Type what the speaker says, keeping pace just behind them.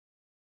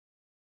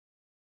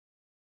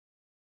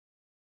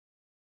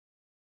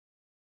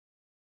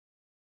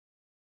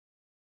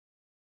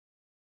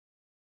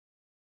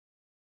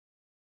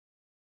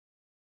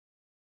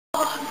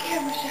On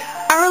camera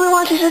shot. I really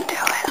want you to do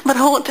it, but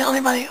I won't tell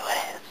anybody who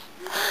it is.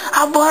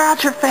 I'll blur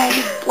out your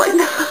face. Like,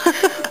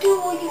 Dude,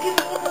 will you give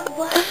it a little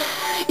black?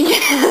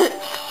 yes.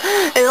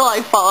 It'll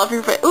like fall off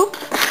your face. Oops.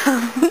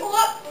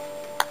 What?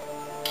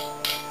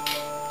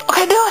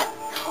 Okay, do it.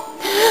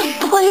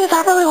 Please,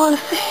 I really want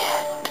to see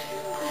it.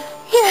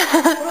 Yeah.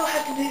 What do I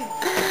have to do?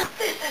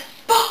 This is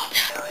ball.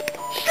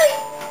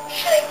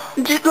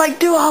 Shake. Just like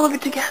do all of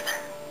it together.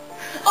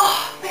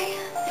 Oh, man.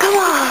 Come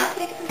on.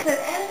 Make this into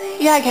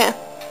editing? Yeah, I can.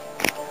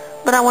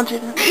 But I want you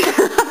to. Yeah.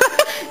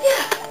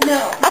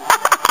 No.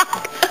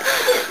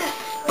 This is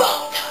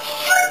ball.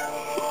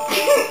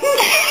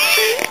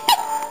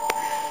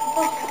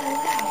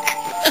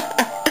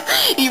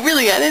 You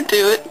really got into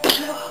it. No,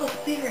 I was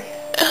serious.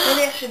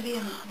 Maybe I should be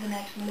in the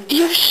next movie.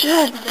 You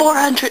should.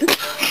 400.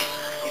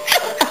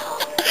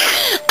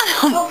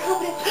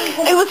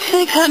 It was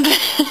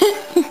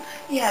 600.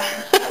 Yeah,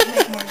 that would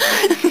make more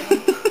sense.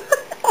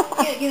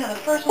 Yeah, you know, the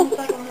first one, the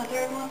second one, the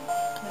third one,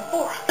 and the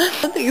fourth.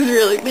 That thing's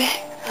really big.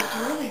 It's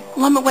really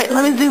Let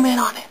me zoom in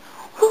on it.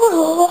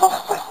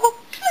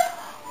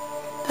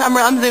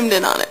 I'm zoomed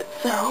in on it,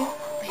 so.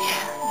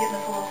 Yeah, getting the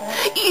full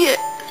effect. Yeah.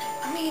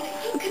 I mean,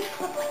 you could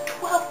flip like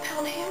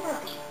 12-pound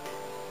hamburgers.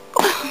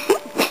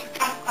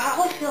 I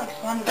always feel like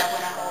SpongeBob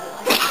when I hold it.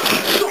 Like,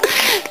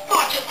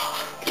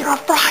 SpongeBob. You're a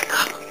fry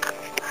cook.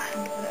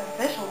 The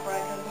official fry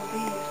cook will be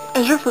used.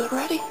 Is your food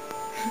ready?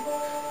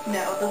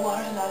 No, the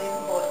water's not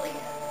even boiling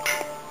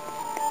yet.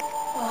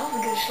 Oh, that was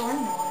a good short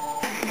noise.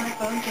 My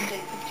phone can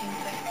take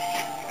 15-second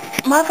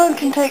videos. My phone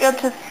can take up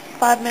to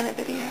 5-minute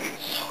videos.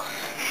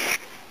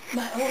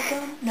 My old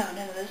phone? No,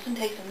 this one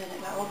takes a minute.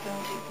 My old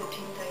phone takes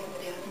 15-second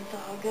videos, and so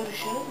I would go to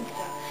shows and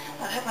stuff.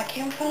 I'd have my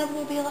camera phone up and it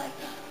would be like,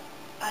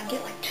 I'd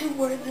get like 2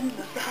 words into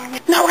the song.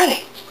 Not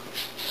ready.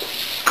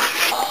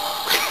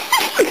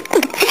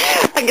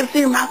 I can see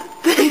your mouth.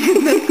 That's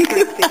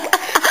creepy.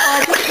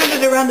 I just turned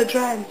it around to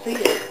try and see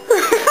it.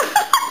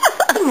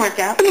 Didn't work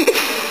out.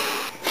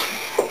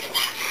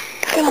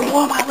 I'm gonna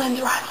blow my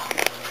lens right off.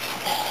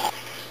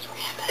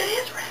 It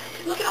is red.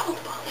 Look at all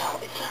the balls. No,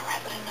 it's not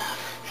rapid enough.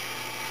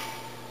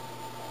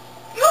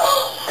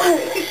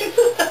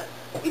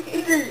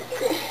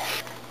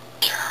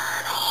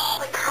 Turtle.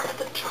 Like Kermit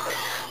the Turtle.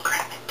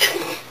 Grab it.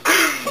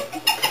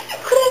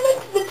 Put it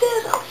into the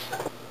dizzle.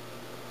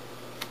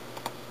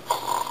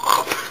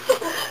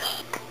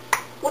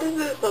 What is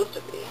this supposed to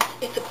be?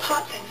 It's a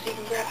pot thing so you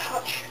can grab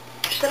hot shit.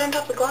 Sit on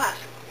top of the glass.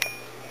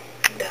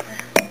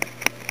 Dumbass.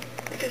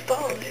 If it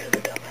falls, you're the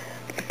dumbass.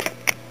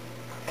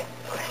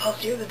 Okay,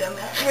 falls, you're the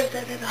dumbass. Where's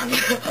that on you?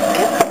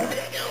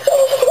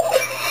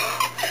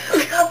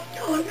 I'm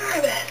so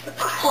nervous.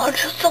 Oh,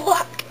 just a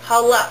lot.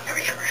 How loud? Are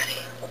you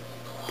ready?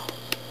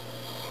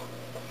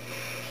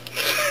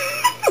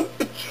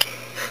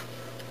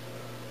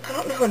 I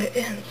don't know when it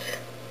ends.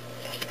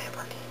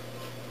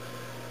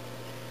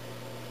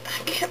 I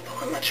can't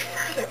pull it much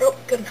further. Oh,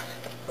 good enough.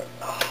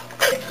 Oh,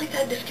 it's like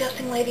that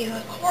disgusting lady who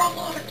has a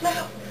horrible off its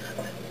mouth.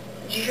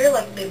 Did you hear,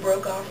 like, they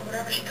broke off or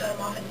whatever? She cut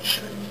them off and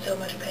she was in so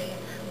much pain.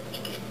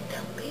 You can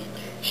tell, bitch.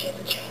 She had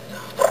the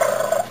chainsaw.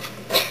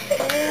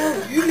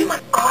 I mean, my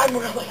God, I'm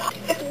really hot.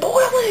 It's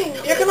boiling.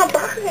 You're gonna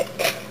burn it.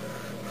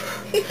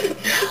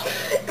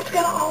 It's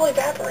gonna all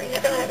evaporate.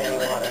 You're gonna have any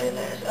water in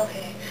this.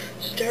 Okay.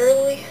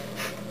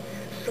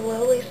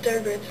 Slowly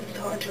stir grits and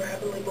salt into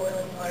rapidly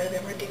boiling water,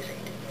 then reduce it.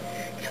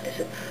 You know, this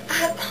is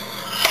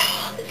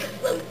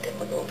so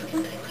difficult. It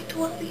doesn't take like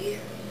 12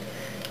 years.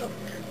 Oh,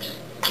 just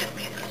get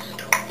me to the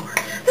store.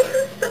 This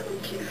is so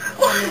cute.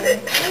 I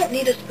don't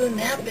need a spoon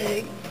that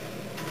big.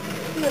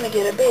 I'm gonna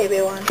get a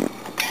baby one. I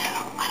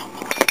don't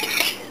know what to do.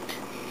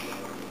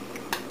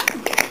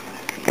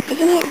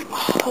 Isn't it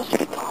supposed to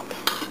be